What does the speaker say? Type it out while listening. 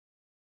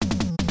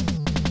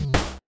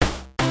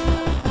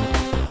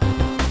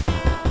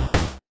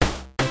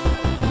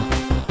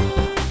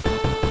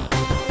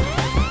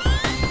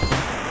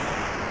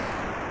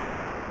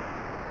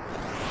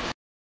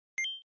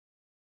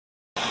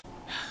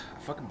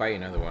fucking buy you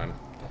another one.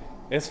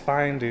 It's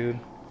fine, dude.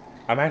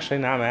 I'm actually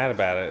not mad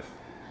about it.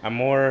 I'm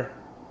more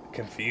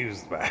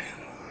confused by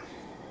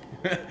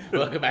it.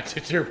 Welcome back to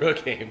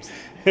TurBro Games.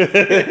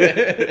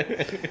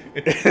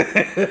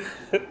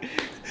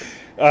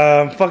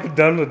 I'm fucking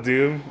done with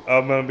Doom.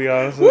 I'm gonna be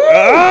honest with you.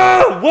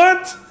 Ah!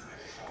 What?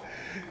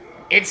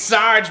 It's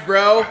Sarge,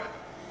 bro.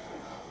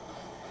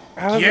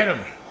 Get him.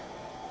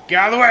 Get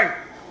out of the way.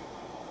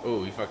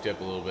 Oh, he fucked you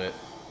up a little bit.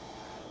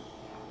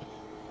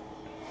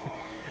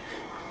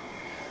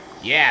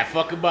 Yeah,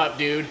 fuck him up,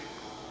 dude.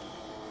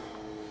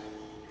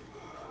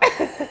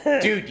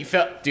 Dude, you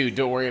felt... Dude,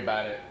 don't worry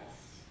about it.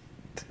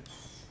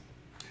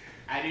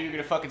 I knew you were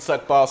gonna fucking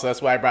suck balls, so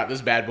that's why I brought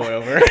this bad boy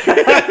over.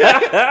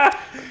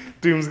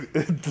 Doom's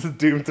the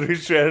Doom 3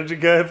 strategy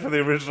guide for the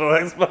original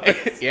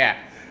Xbox. Yeah.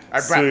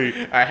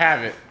 Sweet. I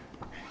have it.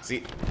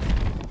 See?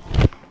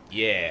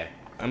 Yeah.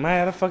 Am I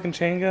out of fucking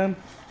chain gun?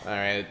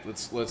 Alright,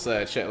 let's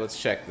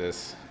check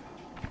this.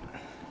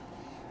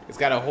 It's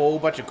got a whole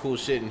bunch of cool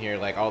shit in here,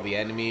 like all the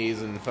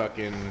enemies and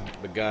fucking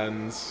the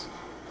guns.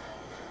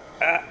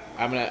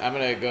 I'm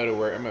gonna go to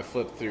where I'm gonna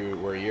flip through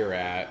where you're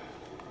at.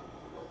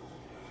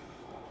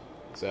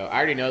 So I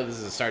already know this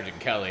is Sergeant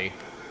Kelly.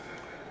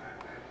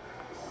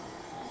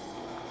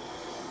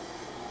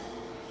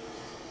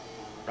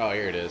 Oh,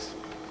 here it is.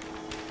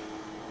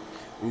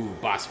 Ooh,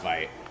 boss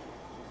fight.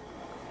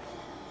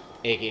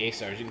 AKA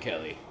Sergeant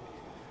Kelly.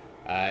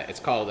 It's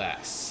called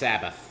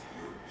Sabbath.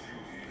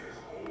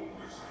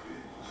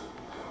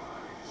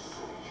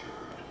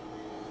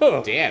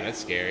 Oh. Damn, that's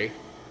scary.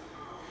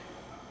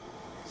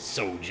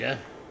 Soldier.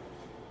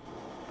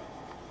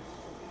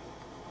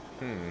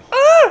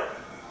 Ah!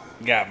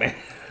 Got me.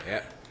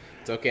 Yep.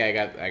 It's okay,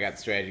 I got the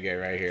strategy guide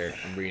right here.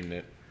 I'm reading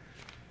it.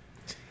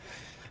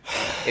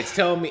 It's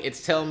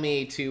telling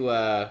me to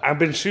I've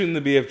been shooting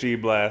the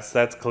BFG blast,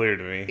 that's clear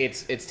to me.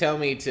 it's telling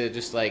me to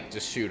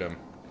just shoot him.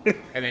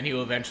 And then he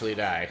will eventually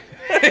die.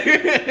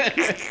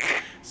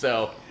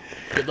 So,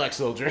 good luck,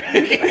 soldier.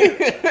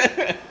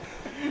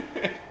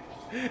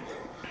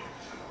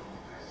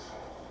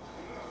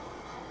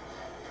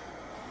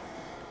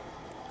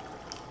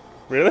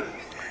 Really?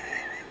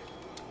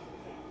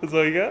 That's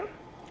all you got?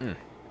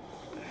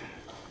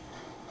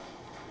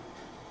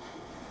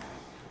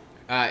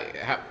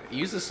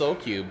 Use the soul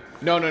cube.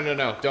 No.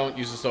 Don't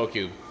use the soul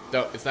cube.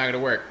 Don't. It's not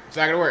gonna work. It's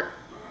not gonna work.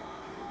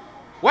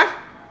 What?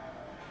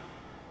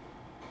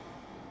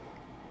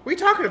 What are you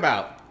talking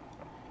about?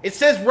 It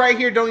says right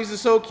here, don't use the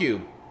soul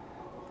cube.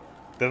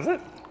 Does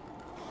it?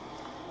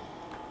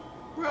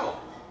 Bro.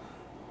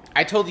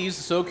 I told you to use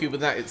the soul cube,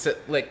 but not. It said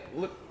look.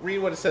 Read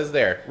what it says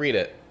there. Read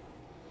it.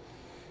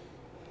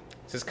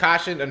 It says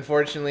caution.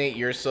 Unfortunately,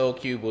 your soul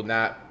cube will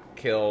not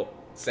kill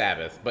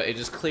Sabbath, but it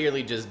just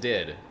clearly just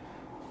did.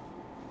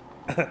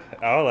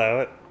 I'll allow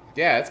it.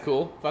 Yeah, that's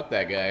cool. Fuck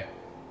that guy.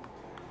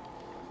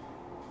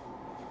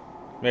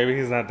 Maybe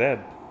he's not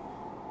dead.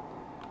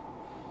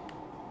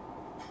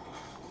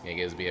 Yeah,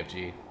 get his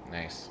BFG.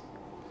 Nice.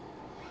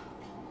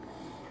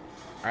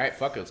 Alright,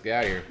 fuck it. Let's get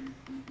out of here.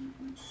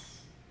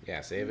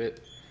 Yeah, save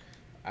it.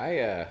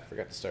 I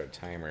forgot to start a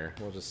timer.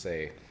 We'll just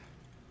say...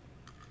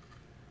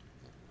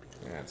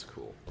 Yeah, that's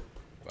cool.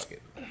 Fuck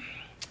it.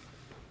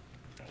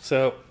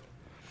 So...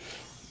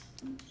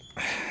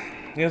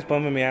 You guys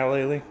bumming me out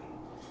lately?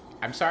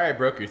 I'm sorry I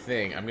broke your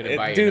thing. I'm gonna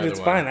buy you dude, another one. it's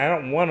fine. I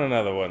don't want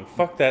another one.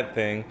 Fuck that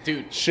thing.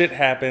 Dude. Shit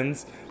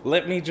happens.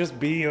 Let me just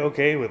be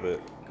okay with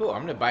it. Cool,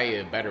 I'm gonna buy you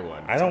a better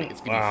one. I don't...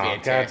 It's gonna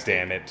be fantastic.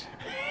 God damn it.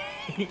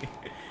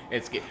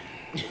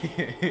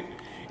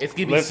 It's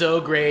gonna be so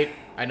great.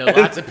 I know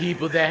lots of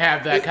people that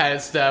have that kind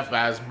of stuff.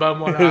 I was bum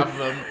one off of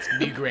them. It's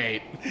gonna be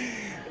great.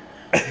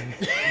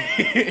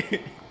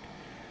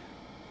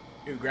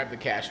 Ooh, grab the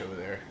cash over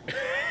there.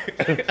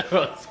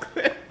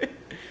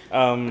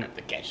 Grab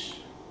the cash.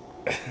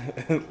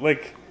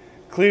 Like,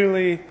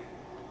 clearly,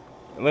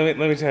 let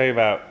me tell you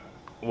about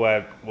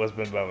what's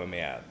been bumming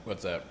me out.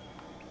 What's up?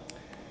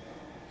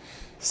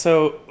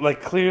 So,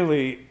 like,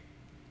 clearly,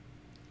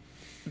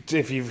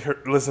 if you've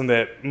listened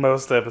to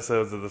most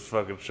episodes of this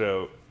fucking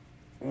show,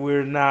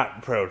 we're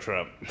not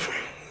pro-Trump.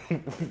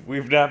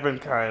 We've not been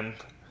kind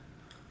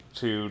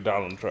to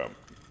Donald Trump.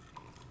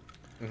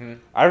 Mm-hmm.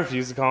 I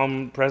refuse to call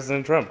him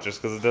President Trump just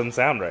because it doesn't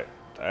sound right.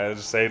 I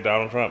just say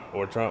Donald Trump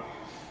or Trump.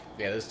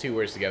 Yeah, those two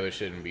words together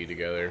shouldn't be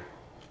together.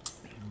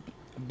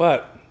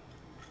 But,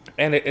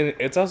 and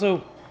it's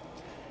also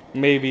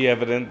maybe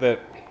evident that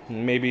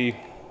maybe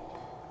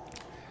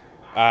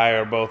I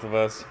or both of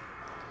us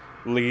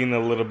lean a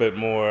little bit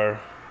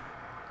more,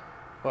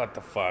 what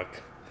the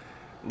fuck?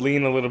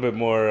 Lean a little bit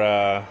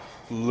more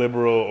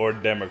liberal or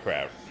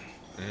Democrat.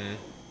 Mm-hmm.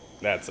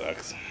 That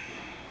sucks.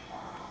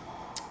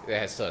 That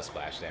has still a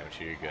splash damage.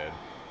 You're good.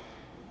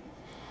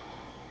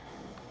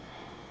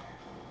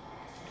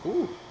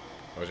 Ooh.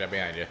 What was that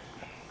behind you?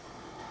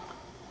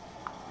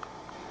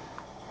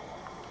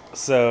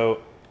 So,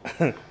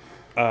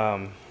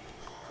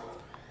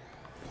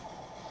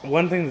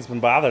 one thing that's been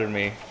bothering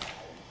me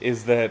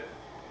is that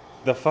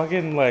the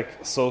fucking,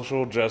 like,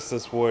 social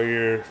justice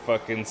warrior,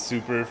 fucking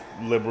super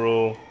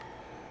liberal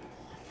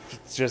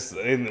it's just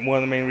one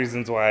of the main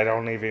reasons why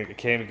I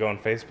can't go on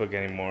Facebook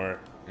anymore.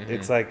 Mm-hmm.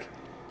 It's like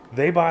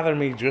they bother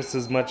me just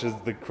as much as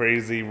the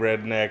crazy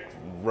redneck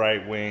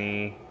right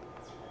wing,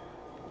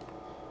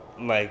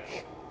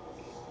 like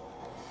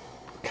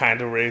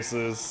kind of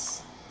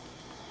racist.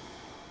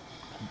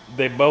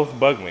 They both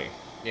bug me.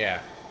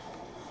 Yeah.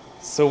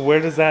 So where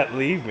does that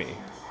leave me?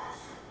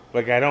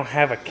 Like, I don't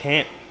have a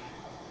camp.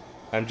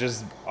 I'm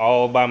just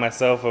all by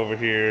myself over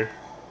here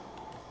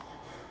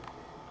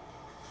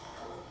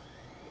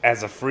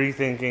as a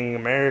free-thinking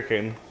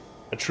American,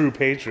 a true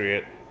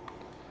patriot.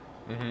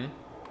 Mm-hmm.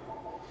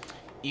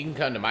 You can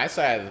come to my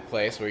side of the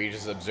place where you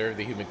just observe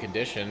the human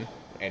condition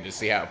and just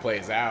see how it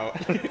plays out,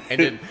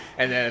 and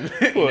then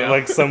what,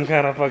 like some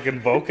kind of fucking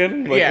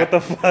Vulcan? Like, what the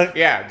fuck?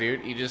 Yeah,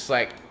 dude. You just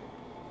watch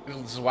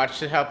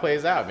how it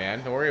plays out,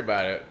 man. Don't worry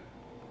about it.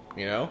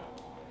 You know.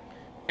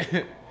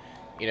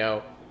 You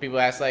know, people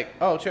ask like,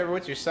 "Oh, Trevor,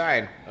 what's your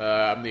sign?"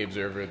 I'm the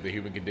observer of the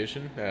human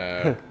condition,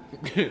 and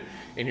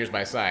here's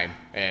my sign.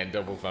 And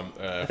double thumbs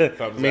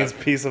means up.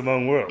 Peace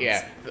among worlds.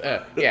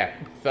 Yeah,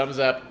 thumbs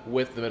up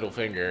with the middle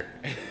finger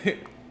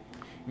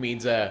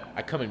means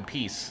I come in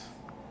peace.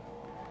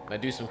 I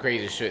do some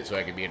crazy shit so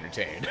I can be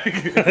entertained.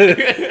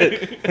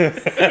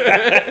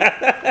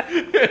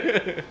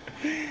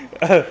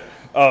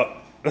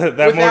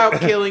 Without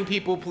killing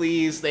people,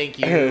 please. Thank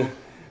you.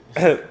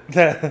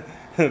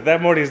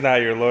 That Morty's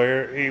not your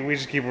lawyer. We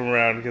should keep him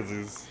around because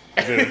he's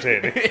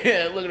entertaining.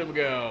 Yeah, look at him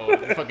go.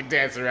 Fucking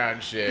dance around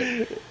and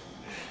shit.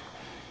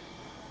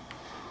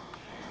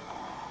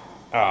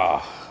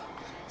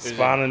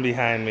 Spawning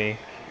behind me.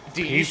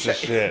 Dude, piece of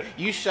shit.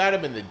 You shot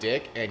him in the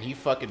dick and he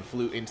fucking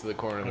flew into the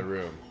corner of the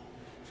room.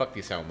 Fuck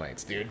these sound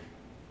lights, dude.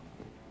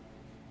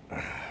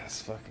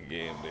 This fucking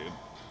game, dude.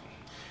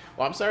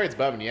 Well, I'm sorry it's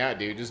bumming you out,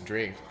 dude. Just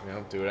drink. You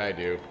know, do what I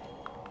do.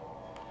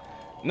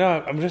 No,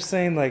 I'm just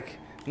saying, like,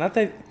 not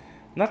that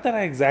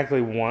I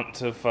exactly want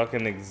to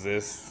fucking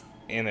exist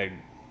in a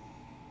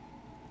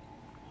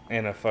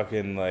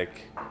fucking,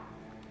 like,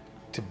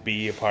 to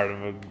be a part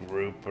of a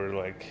group or,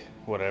 like,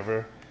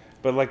 whatever.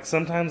 But, like,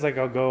 sometimes, like,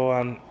 I'll go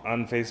on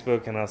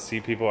Facebook and I'll see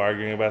people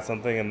arguing about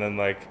something and then,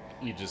 like...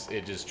 It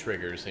just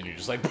triggers and you're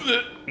just like...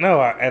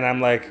 No, and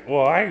I'm like,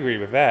 well, I agree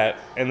with that.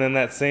 And then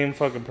that same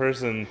fucking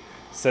person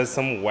says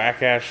some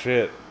whack-ass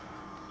shit.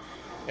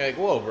 You're like,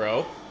 whoa,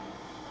 bro.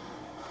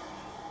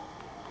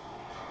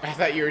 I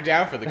thought you were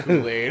down for the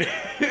Kool-Aid.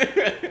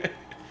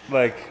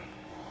 like,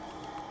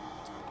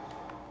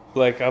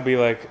 I'll be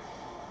like...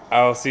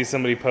 I'll see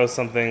somebody post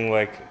something,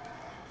 like...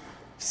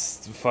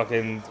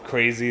 fucking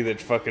crazy that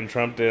fucking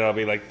Trump did. I'll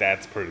be like,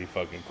 that's pretty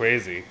fucking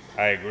crazy.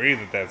 I agree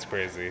that that's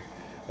crazy.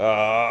 He's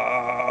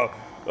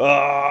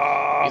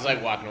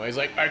like walking away. He's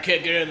like, I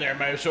can't get in there.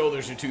 My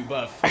shoulders are too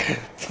buff.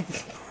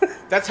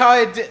 That's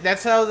how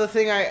the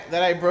thing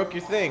that I broke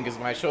your thing because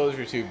my shoulders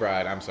were too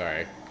broad. I'm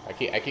sorry. I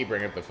keep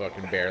bringing up the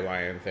fucking bear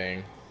lion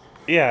thing.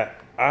 Yeah,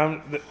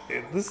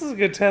 this is a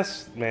good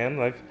test, man.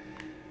 Like,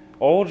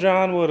 old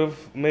John would have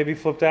maybe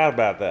flipped out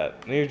about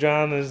that. New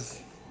John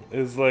is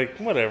like,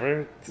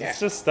 whatever. It's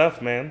just stuff,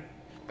 man.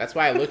 That's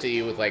why I looked at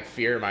you with, like,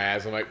 fear in my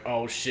eyes. I'm like,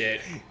 oh,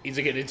 shit. He's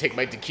going to take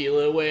my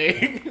tequila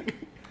away.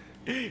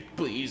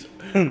 Please.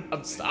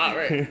 I'm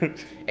sorry.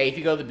 Hey, if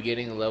you go to the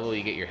beginning of the level,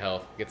 you get your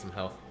health. Get some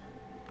health.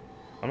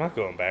 I'm not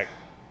going back.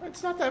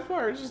 It's not that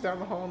far. It's just down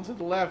the hall and to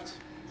the left.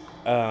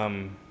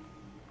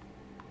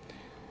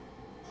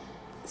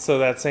 So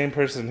that same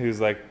person who's,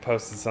 like,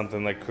 posted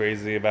something, like,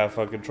 crazy about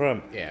fucking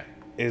Trump. Yeah.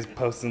 Is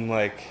posting,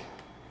 like...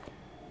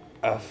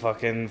 a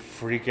fucking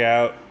freak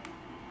out,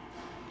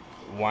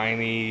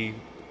 whiny,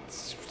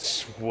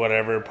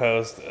 whatever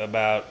post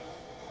about,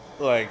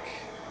 like,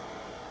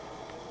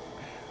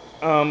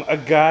 a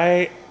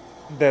guy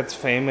that's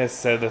famous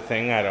said a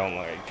thing I don't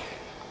like.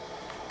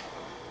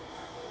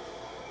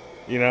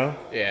 You know?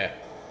 Yeah.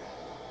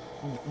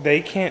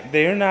 They can't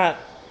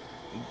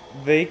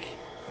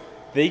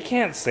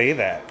say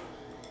that.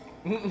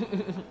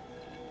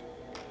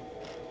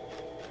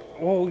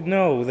 Well,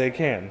 no, they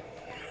can.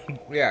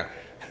 Yeah.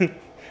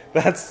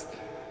 That's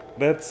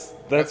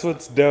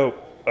what's dope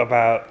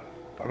about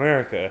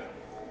America.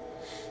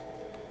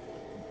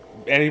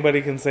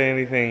 Anybody can say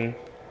anything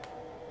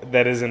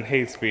that isn't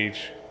hate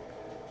speech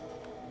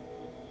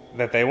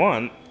that they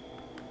want.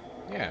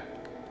 Yeah.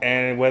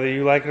 And whether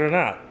you like it or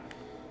not.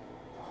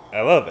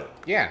 I love it.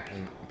 Yeah.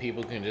 And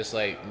people can just,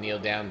 like, kneel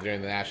down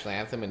during the national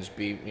anthem and just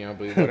be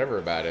whatever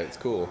about it. It's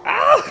cool.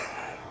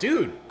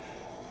 Dude.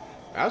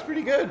 That was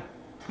pretty good.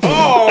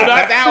 Oh,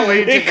 not that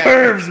way. It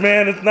curves,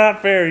 man. It's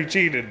not fair. He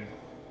cheated.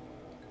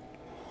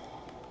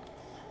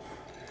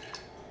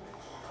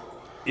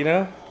 You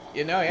know?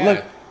 You know,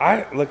 yeah.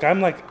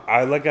 I'm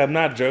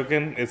not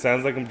joking. It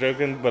sounds like I'm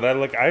joking, but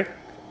I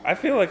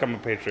feel like I'm a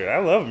patriot. I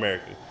love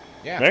America.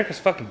 Yeah. America's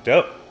fucking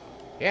dope.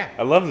 Yeah.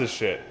 I love this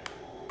shit.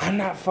 I'm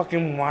not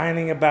fucking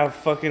whining about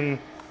fucking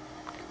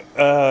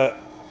Cabo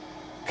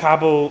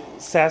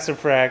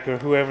Sassafrack or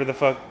whoever the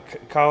fuck,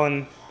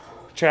 Colin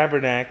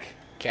Trabernack.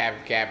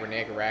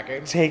 Kaepernick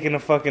record. Taking a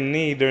fucking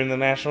knee during the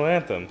national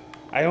anthem.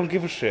 I don't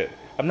give a shit.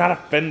 I'm not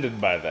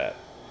offended by that.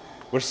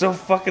 We're so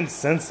fucking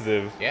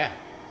sensitive Yeah.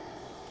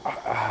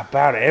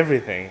 about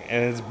everything,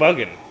 and it's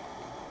bugging.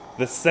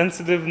 The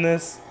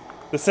sensitiveness,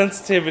 the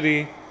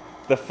sensitivity,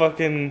 the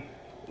fucking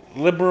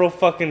liberal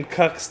fucking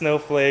cuck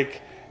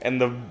snowflake, and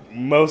the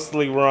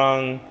mostly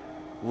wrong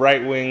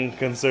right-wing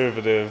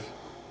conservative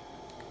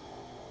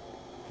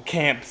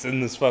camps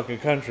in this fucking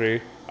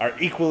country are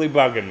equally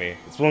bugging me.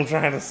 That's what I'm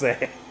trying to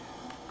say.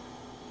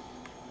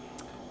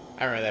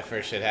 I remember that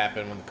first shit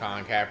happened with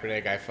Colin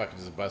Kaepernick. I fucking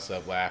just bust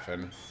up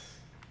laughing.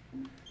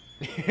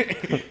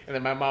 And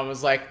then my mom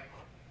was like,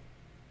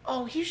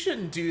 "Oh, he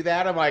shouldn't do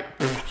that." I'm like,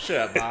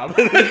 "Shut up, Mom."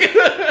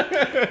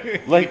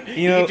 Like,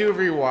 you know, he can do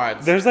whatever he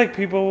wants. there's like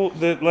people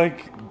that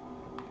like,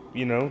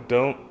 you know,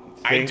 don't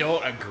I think,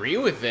 don't agree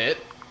with it.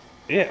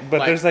 yeah, but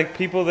like- there's like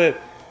people that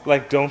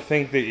like don't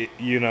think that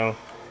you know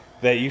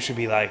that you should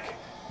be like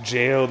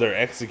jailed or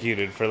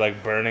executed for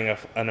like burning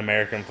an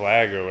American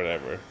flag or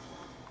whatever.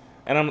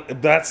 And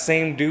that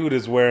same dude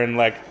is wearing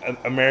like an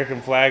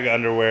American flag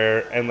underwear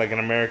and like an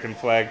American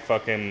flag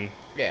fucking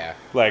Yeah.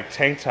 like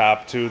tank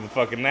top to the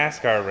fucking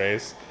NASCAR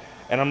race,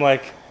 and I'm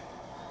like,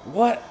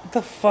 what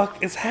the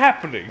fuck is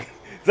happening?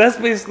 That's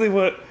basically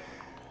what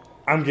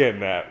I'm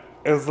getting at.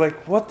 It's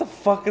like, what the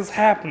fuck is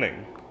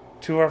happening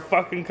to our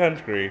fucking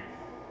country?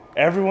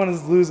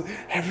 Everyone's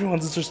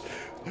just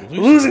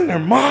losing their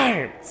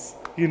minds,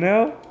 you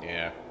know?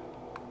 Yeah.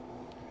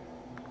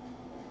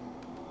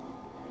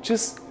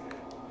 Just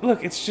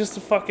look, it's just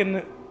a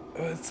fucking,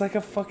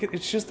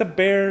 it's just a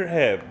bear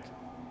head,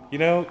 you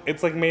know?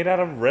 It's like made out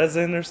of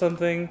resin or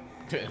something.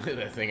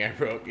 That thing I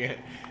broke. Yeah.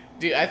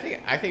 Dude, I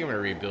think I'm gonna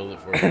rebuild it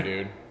for you,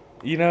 dude.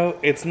 You know,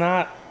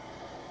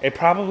 it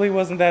probably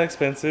wasn't that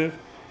expensive.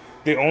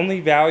 The only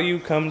value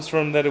comes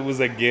from that it was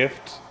a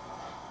gift,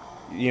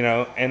 you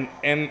know, and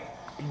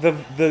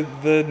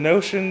the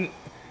notion,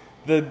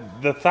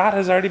 the thought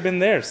has already been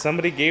there.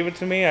 Somebody gave it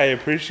to me, I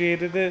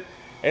appreciated it,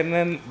 and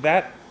then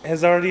that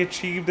has already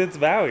achieved its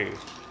value.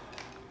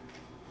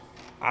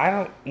 I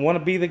don't want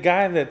to be the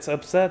guy that's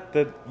upset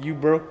that you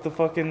broke the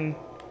fucking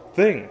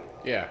thing.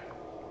 Yeah.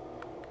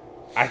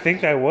 I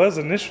think I was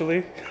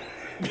initially.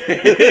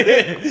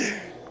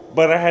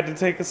 But I had to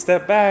take a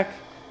step back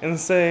and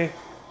say,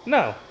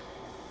 no.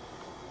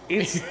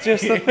 It's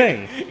just a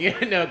thing. Yeah,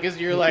 no, because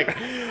you're like,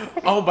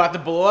 oh, I'm about to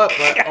blow up,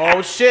 but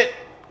oh shit.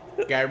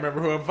 Gotta remember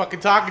who I'm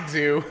fucking talking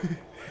to.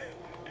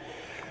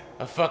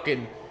 A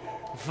fucking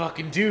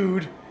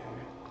dude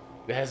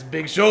that has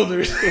big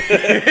shoulders.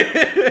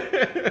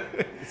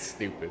 It's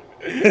stupid.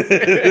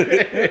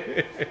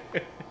 I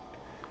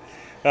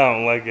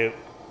don't like it.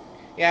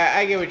 Yeah,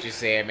 I get what you're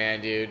saying,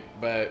 man, dude,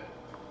 but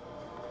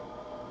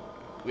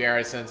we are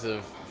a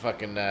sensitive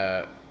fucking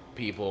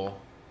people,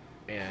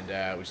 and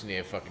we just need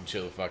to fucking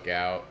chill the fuck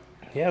out.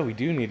 Yeah, we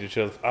do need to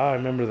chill. Oh, I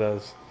remember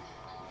those.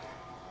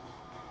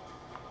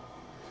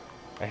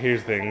 I hear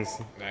things.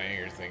 I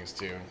hear things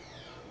too.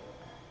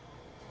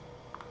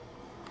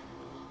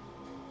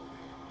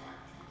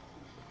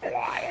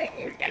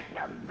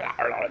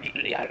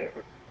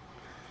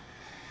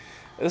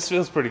 This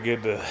feels pretty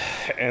good to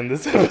end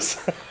this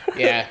episode.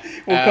 Yeah.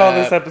 We'll call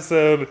this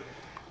episode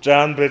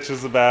John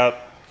Bitches About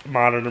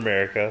Modern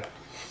America.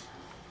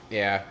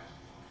 Yeah.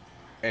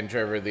 And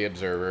Trevor the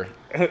Observer.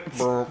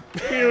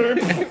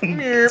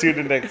 Tune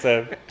in next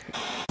time.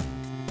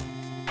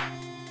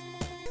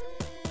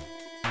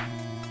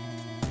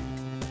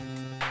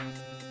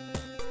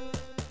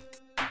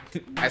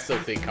 I still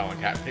think Colin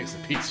Kaepernick's a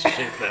piece of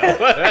shit,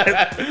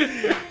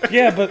 though.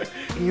 Yeah, but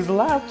he's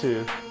allowed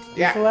to.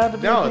 He's allowed to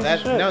be a piece of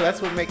shit.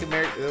 That's what makes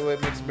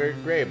America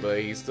great,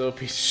 but he's still a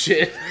piece of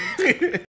shit.